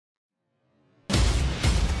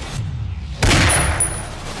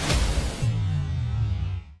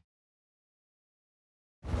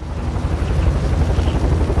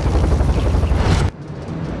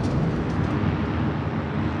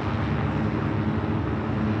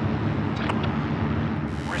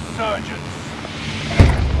resurgence.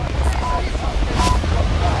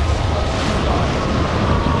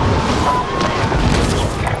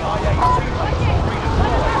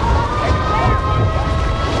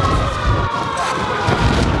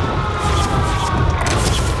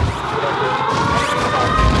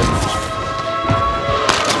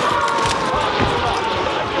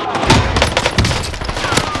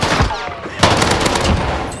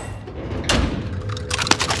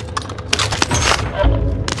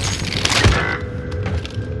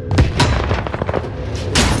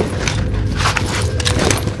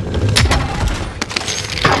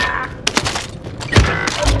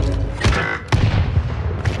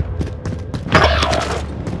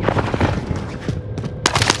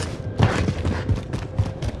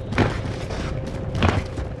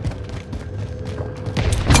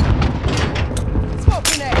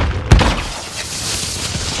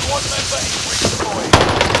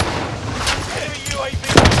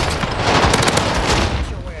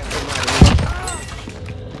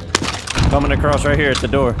 Coming across right here at the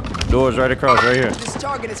door. Door's right across right here. This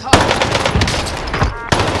target is hot.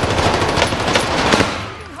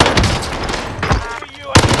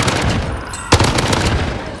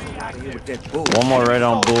 One more right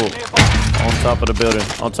on Bull. On top of the building.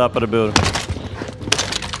 On top of the building.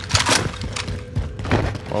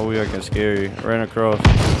 Oh, we are scary. Ran across.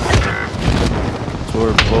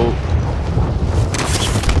 Toward boat.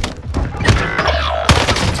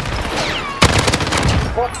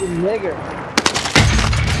 Fucking nigger.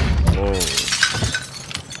 Whoa.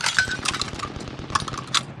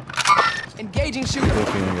 Engaging shooter.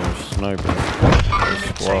 Looking at your sniper. This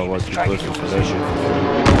squad was you pushing for that shit.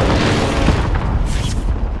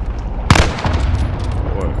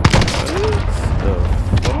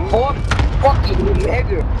 What? Fucking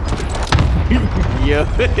nigger. Yo,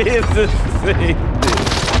 it's the same.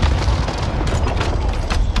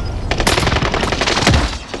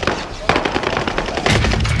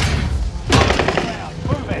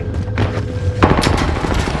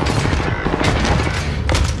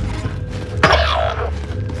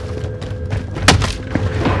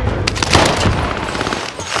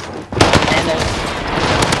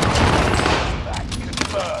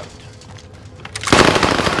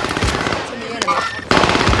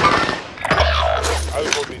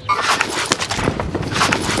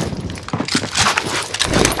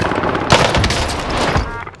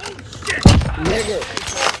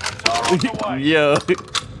 Yo. That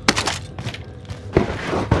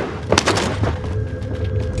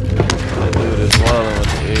dude is wilding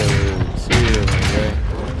with the alien. See him, okay?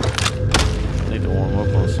 Need to warm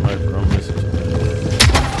up on sniper. I'm missing too much.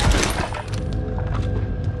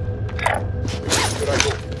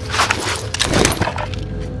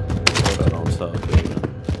 Throw that on top, baby.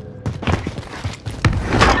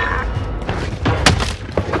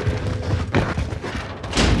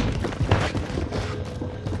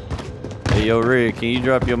 Hey, yo, Rig, can you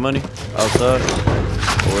drop your money outside?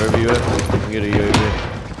 Or wherever you at? Get a UAV.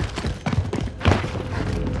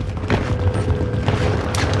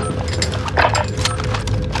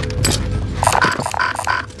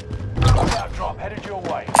 Drop headed your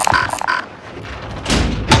way.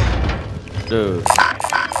 Dude.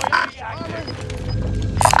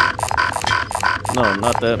 No,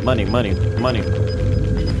 not that. Money.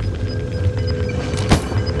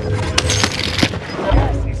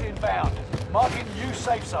 Marking new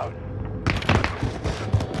safe zone.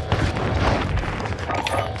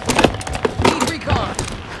 Need recon.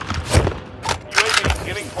 UAV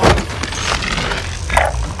getting close.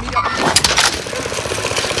 Meet up.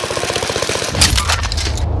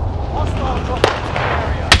 Hostile drop into the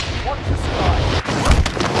area. Watch the sky.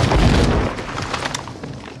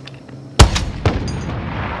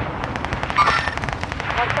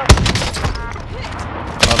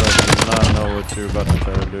 I do not know what you're about to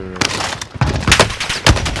try to do.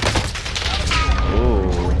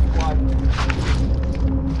 Ooh.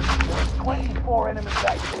 24 enemies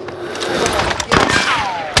active.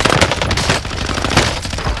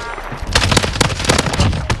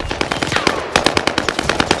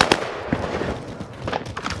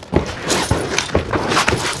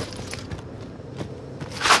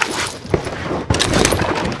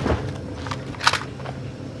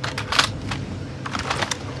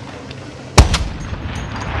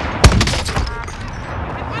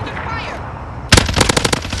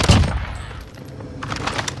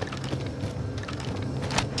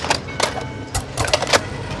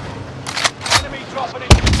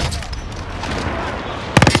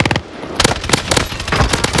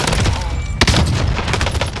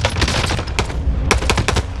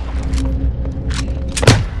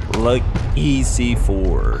 Lucky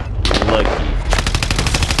C4. Lucky.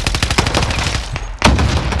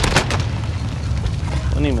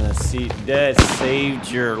 Wasn't even a seat. That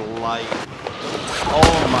saved your life.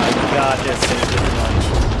 Oh my god, that saved his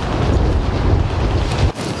life.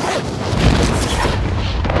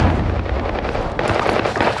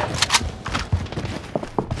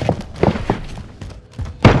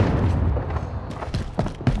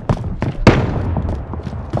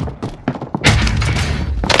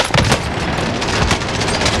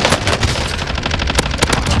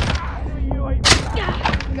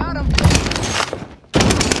 Got him.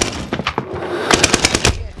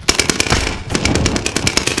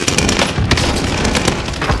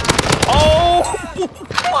 Oh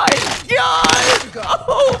my god!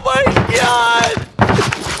 Oh my god!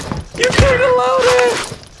 You couldn't allow that!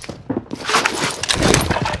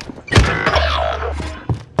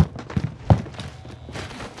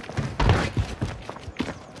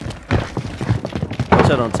 Watch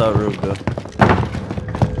out on top roof, though.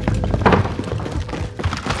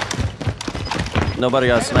 Nobody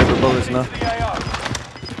got sniper bullets now.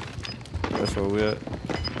 That's where we at.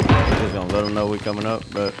 Just gonna let them know we coming up,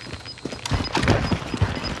 but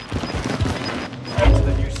Head to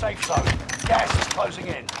the new safe zone. Gas is closing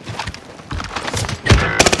in.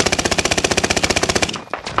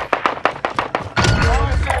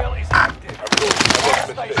 Fire sale is active. Fire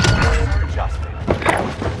stations are adjusted.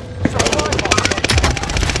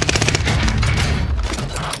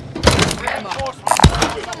 Reinforcements are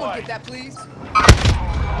on the Someone way. get that, please.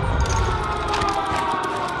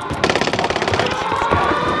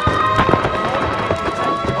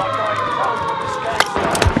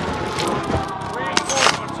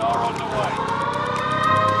 Reinforcements are on the way.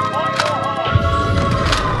 On your horse.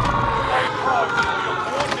 Stay close or your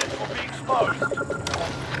coordinates will be exposed.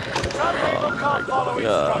 Some people can't follow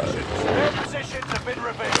instructions. Their positions have been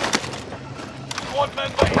revealed. Squad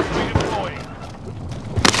member is redeploying.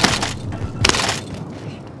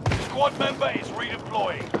 Squad member is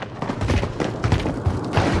redeploying.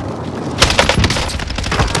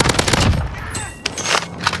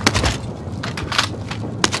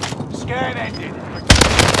 Scan ended.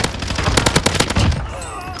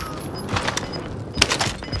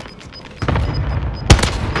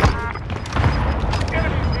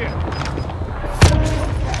 Enemies here.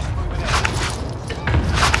 Gas moving out.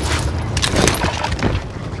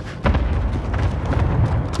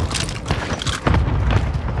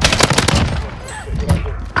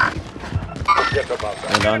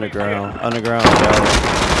 and underground shower.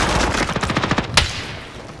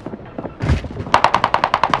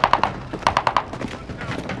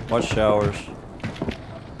 Watch showers.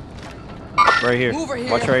 Right here. Move over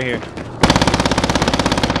here. Watch right here.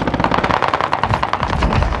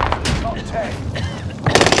 Top 10.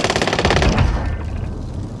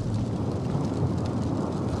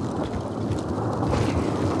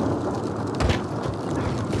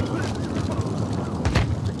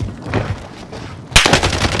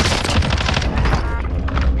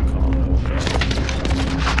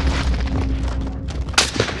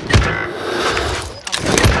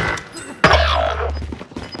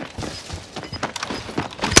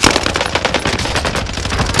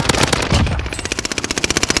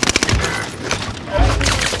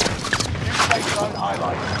 Safe zone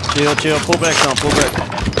highlighted. Chill, pull back, Sean, pull back.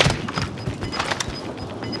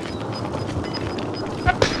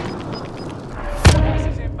 Gas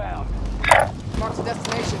is inbound. Marks the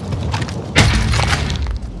destination.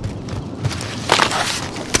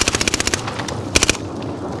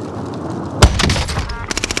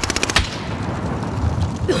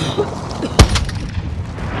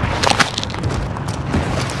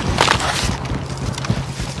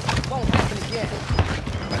 Won't happen again.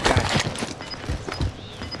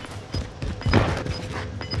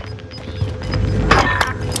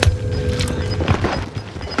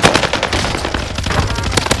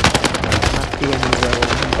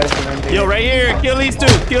 Yo, right here, kill these two,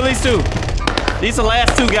 kill these two. These are the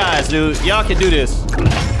last two guys, dude. Y'all can do this.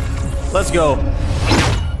 Let's go.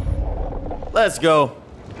 Let's go.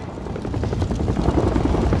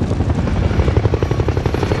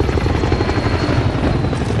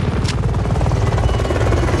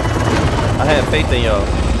 I have faith in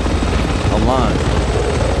y'all.